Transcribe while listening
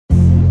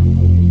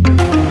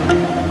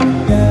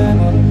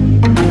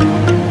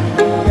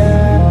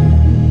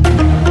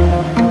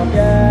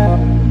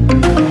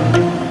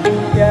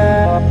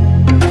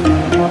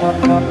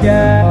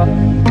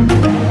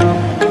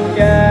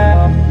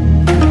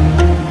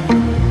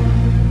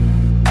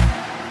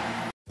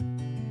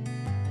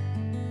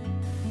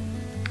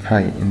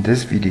Hi, in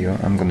this video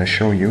I'm gonna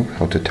show you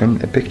how to turn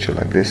a picture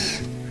like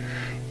this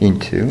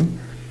into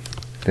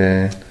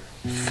the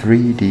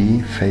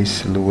 3D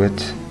face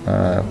silhouette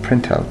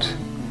printout.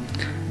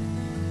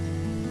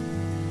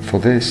 For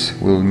this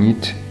we'll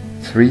need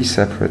three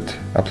separate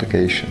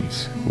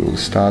applications. We'll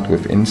start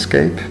with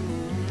Inkscape,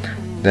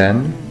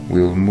 then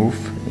we'll move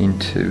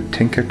into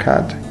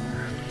Tinkercad,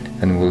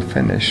 and we'll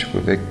finish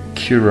with a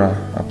Cura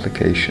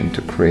application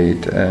to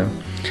create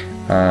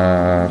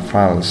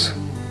files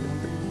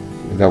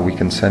that we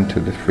can send to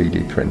the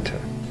 3D printer.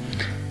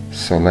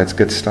 So let's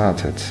get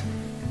started.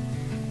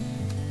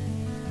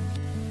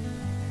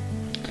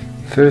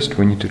 First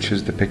we need to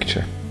choose the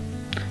picture.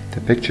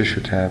 The picture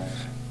should have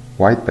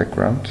white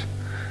background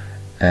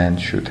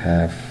and should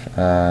have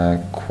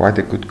quite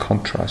a good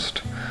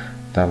contrast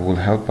that will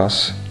help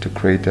us to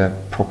create a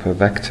proper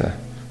vector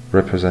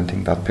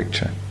representing that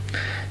picture.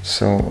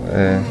 So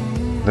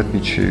let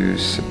me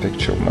choose a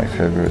picture of my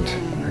favorite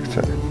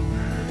actor.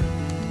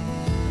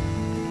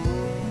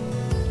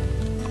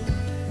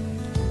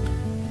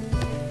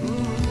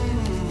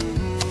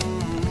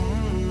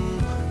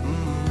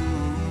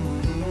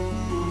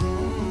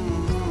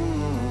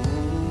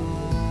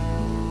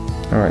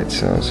 Alright,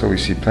 so we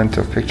see plenty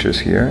of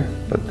pictures here,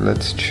 but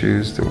let's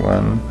choose the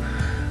one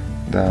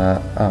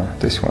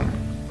that, this one.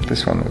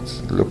 This one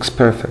looks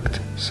perfect.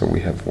 So we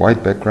have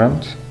white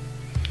background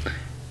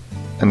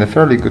and a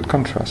fairly good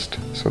contrast,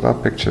 so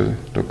that picture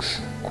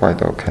looks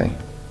quite okay.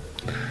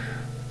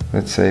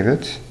 Let's save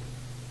it.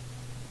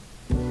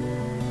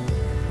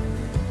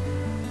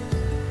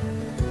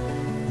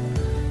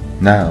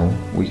 Now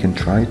we can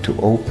try to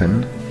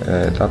open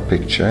that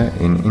picture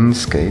in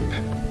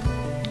Inkscape.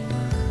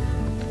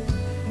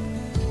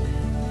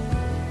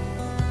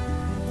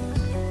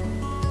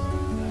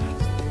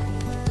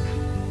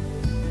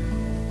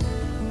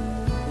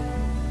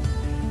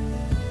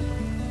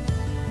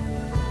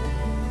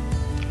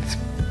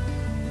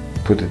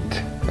 Put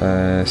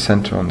it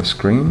center on the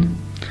screen,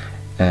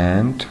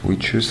 and we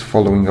choose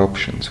following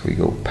options. We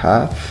go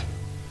path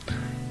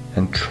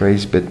and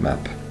trace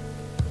bitmap.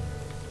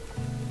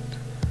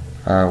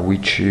 We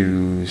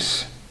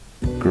choose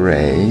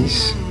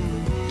grays.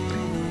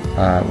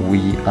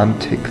 We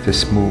untick the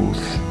smooth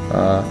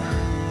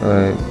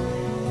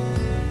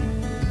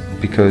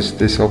because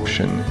this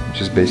option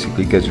just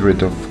basically gets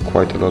rid of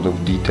quite a lot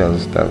of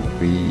details that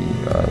we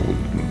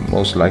would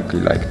most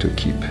likely like to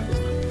keep.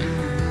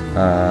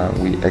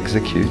 We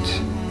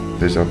execute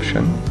this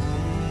option,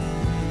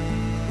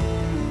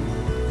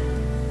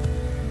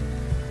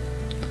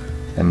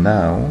 and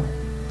now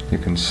you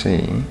can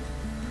see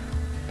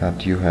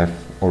that you have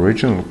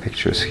original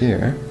pictures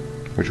here,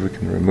 which we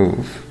can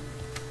remove,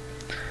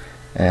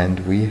 and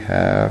we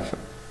have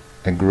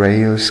a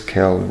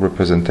grayscale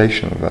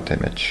representation of that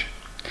image.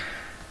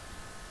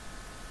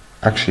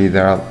 Actually,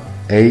 there are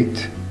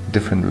 8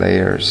 different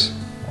layers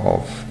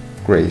of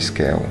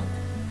grayscale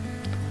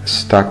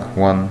stacked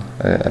one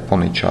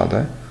upon each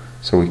other,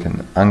 so we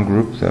can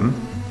ungroup them,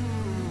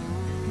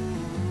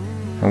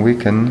 and we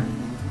can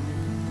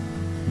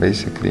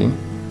basically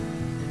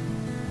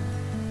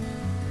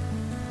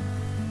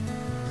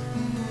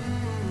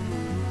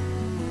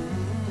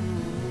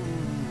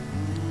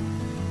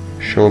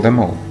show them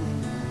all.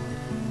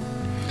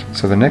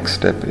 So the next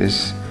step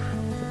is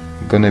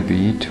gonna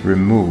be to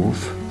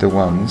remove the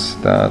ones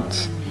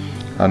that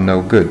are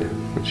no good,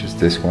 which is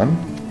this one,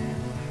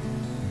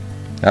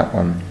 that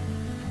one,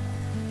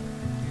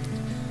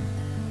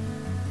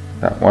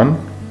 that one.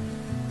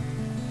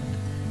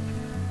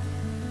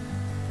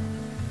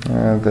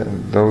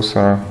 Those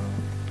are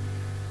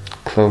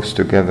close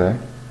together.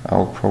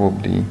 I'll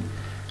probably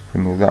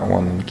remove that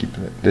one and keep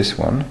this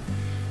one,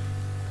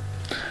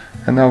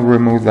 and I'll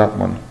remove that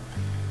one.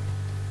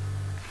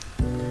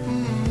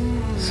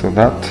 So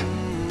that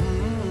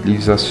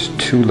leaves us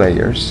 2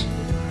 layers,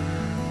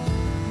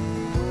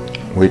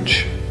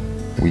 which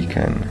we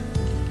can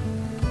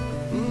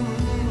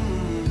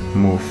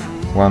move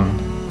one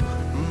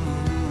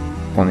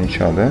on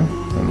each other,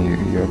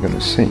 and you're going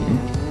to see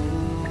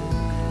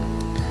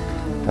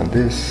that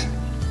this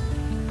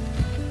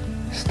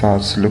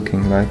starts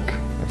looking like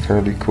a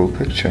fairly cool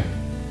picture.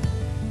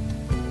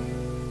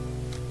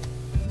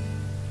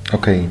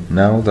 Okay,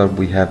 now that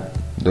we have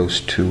those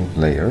 2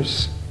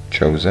 layers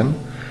chosen,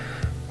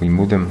 we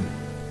move them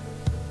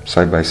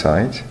side by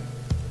side,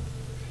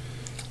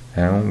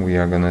 and we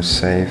are going to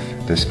save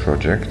this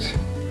project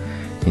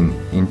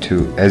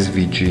into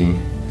SVG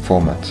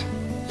format.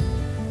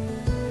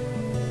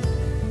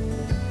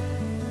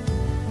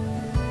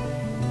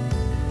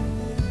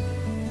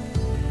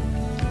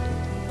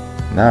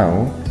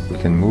 Now we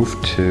can move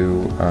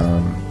to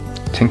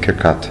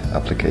Tinkercad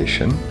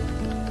application.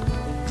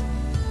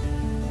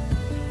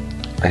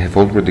 I have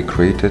already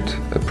created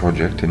a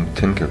project in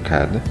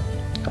Tinkercad.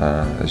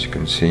 As you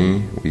can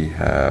see, we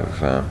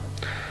have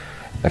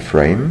a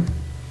frame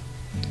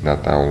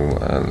that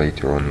I'll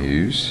later on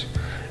use,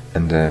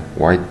 and a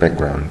white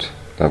background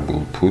that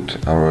will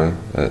put our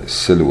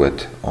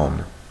silhouette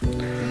on.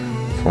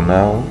 For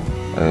now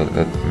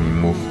let me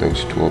move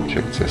those two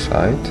objects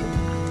aside,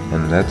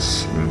 and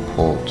let's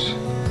import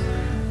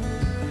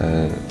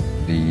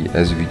the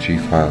SVG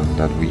file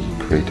that we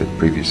created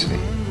previously.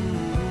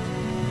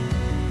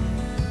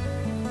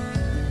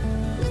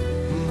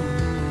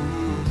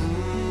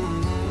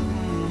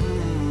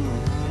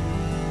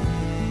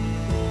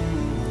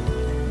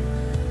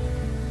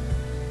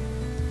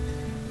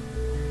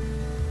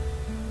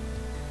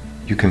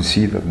 You can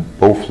see that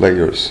both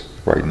layers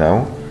right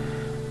now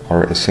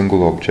are a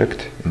single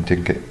object in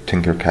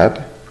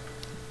Tinkercad,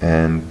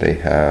 and they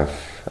have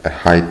a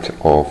height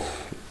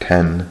of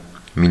 10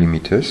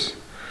 millimeters.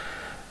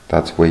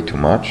 That's way too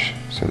much,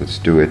 so let's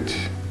do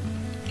it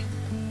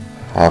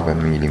half a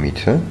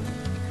millimeter.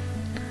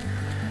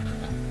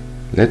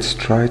 Let's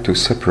try to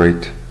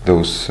separate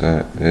those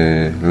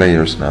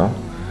layers now.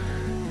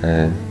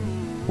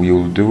 We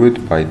will do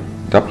it by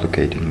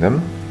duplicating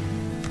them.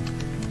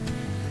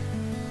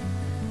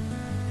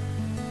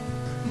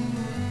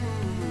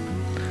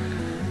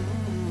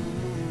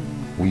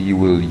 We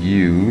will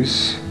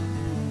use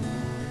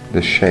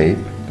the shape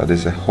that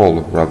is a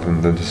hole rather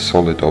than the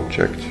solid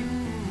object.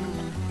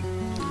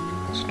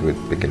 Let's do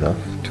it big enough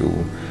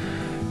to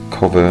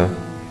cover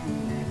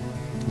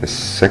the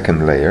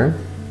second layer.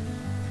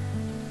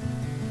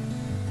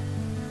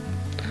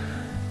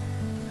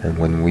 And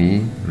when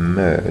we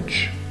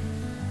merge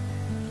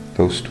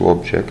those two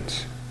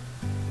objects,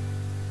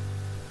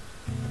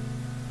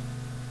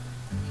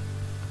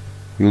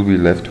 we'll be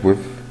left with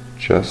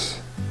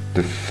just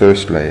the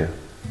first layer.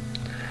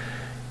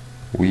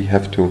 We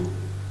have to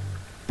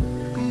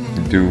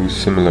do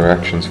similar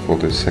actions for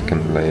the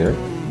second layer.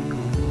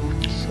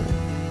 So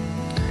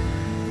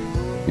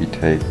we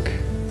take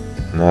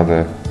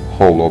another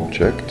whole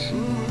object,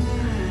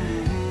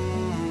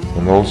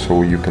 and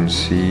also you can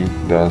see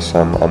there are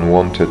some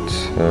unwanted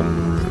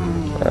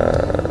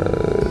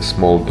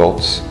small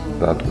dots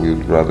that we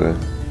would rather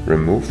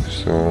remove,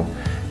 so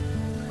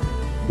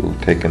we'll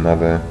take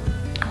another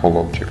whole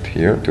object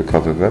here to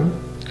cover them.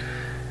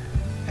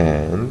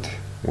 And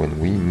when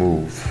we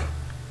move,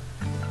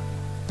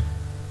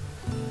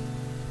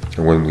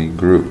 when we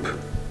group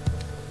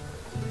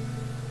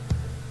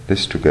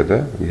this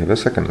together, we have a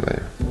second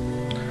layer.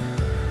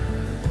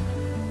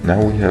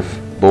 Now we have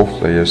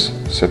both layers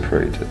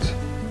separated.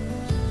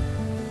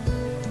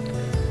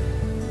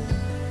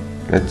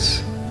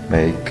 Let's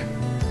make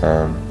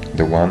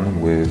the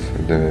one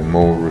with the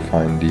more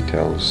refined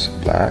details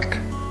black.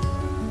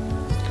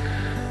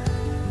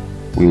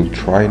 We'll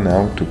try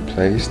now to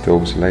place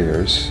those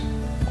layers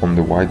on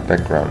the white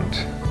background,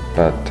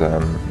 but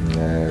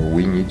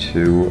we need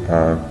to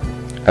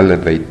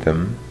elevate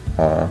them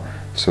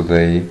so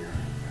they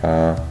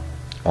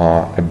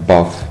are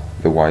above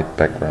the white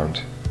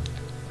background.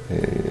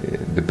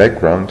 The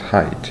background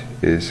height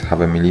is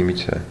half a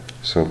millimeter,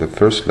 so the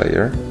first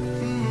layer,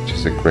 which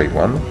is a grey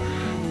one,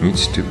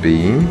 needs to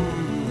be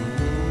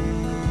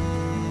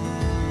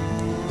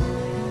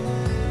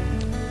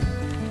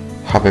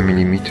half a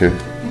millimeter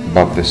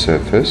above the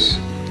surface,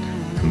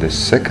 and the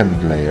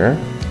second layer,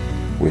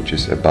 which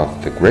is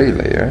above the grey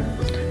layer,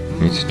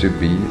 needs to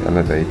be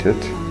elevated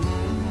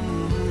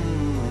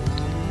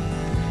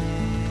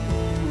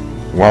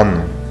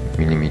 1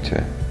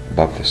 millimeter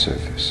above the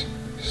surface.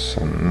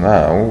 So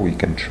now we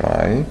can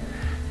try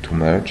to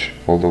merge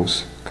all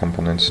those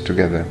components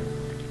together.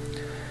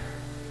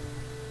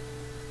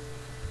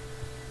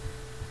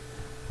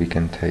 We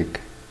can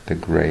take the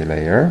grey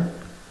layer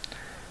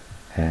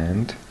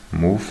and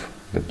move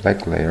the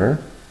black layer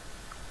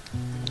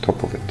on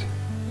top of it.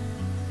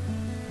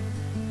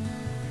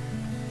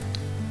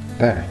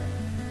 There.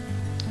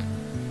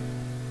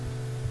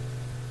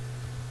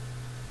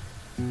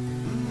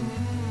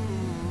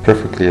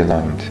 Perfectly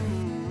aligned.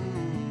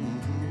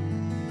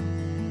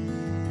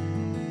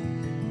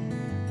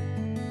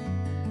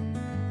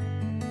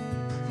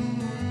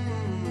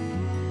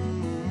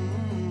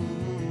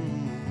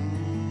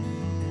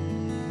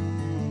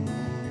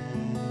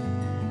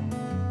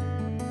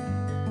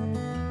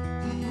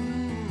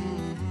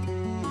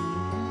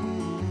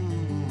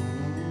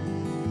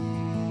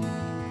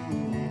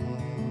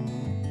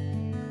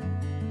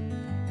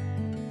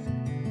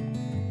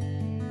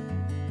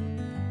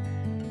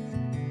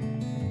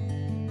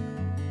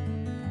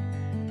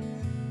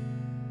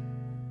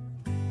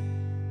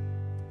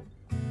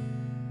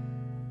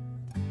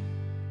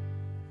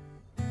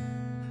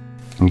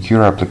 In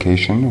Cura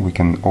application, we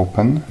can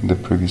open the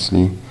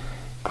previously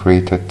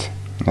created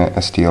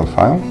STL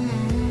file.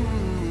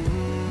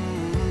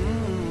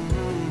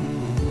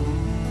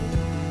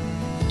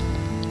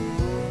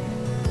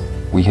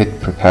 We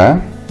hit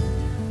prepare,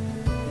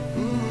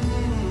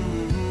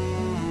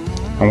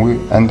 and we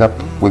end up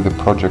with a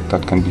project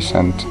that can be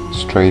sent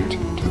straight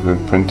to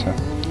the printer.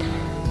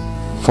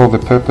 For the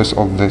purpose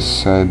of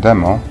this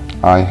demo,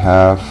 I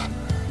have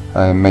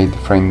made the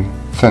frame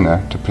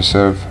thinner to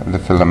preserve the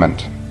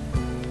filament.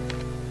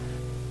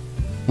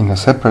 In a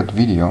separate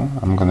video,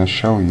 I'm going to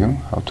show you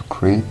how to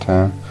create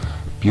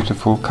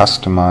beautiful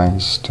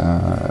customized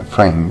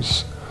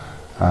frames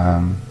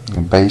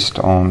based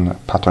on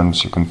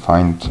patterns you can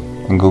find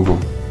in Google.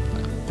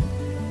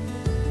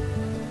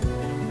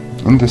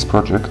 In this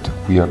project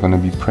we are going to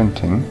be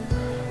printing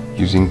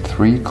using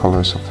 3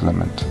 colors of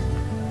filament.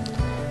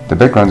 The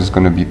background is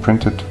going to be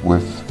printed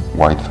with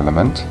white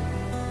filament.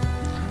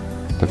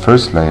 The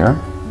first layer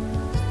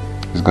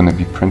is going to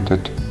be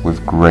printed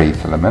with gray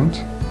filament.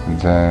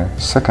 The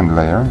second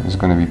layer is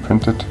going to be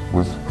printed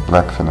with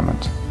black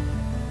filament.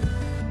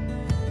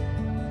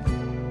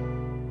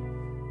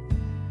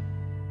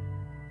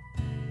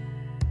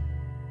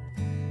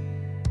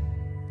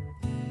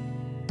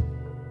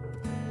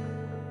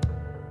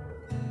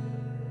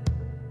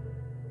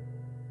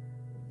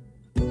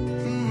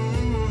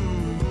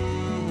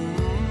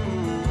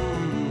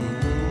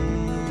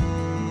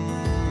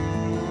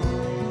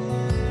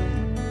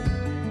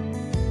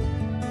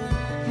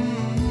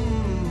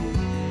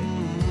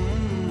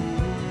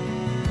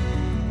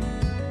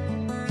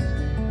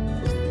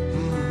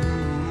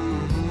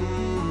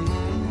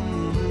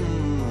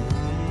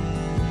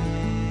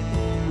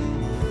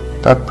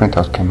 That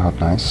printout came out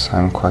nice.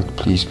 I'm quite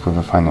pleased with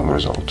the final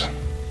result.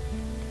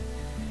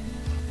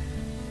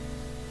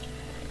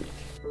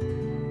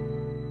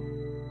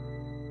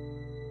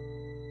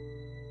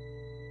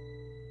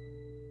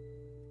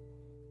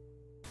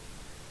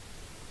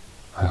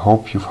 I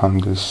hope you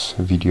found this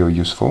video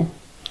useful.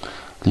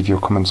 Leave your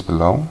comments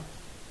below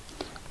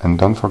and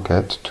don't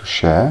forget to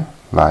share,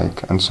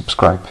 like and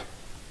subscribe.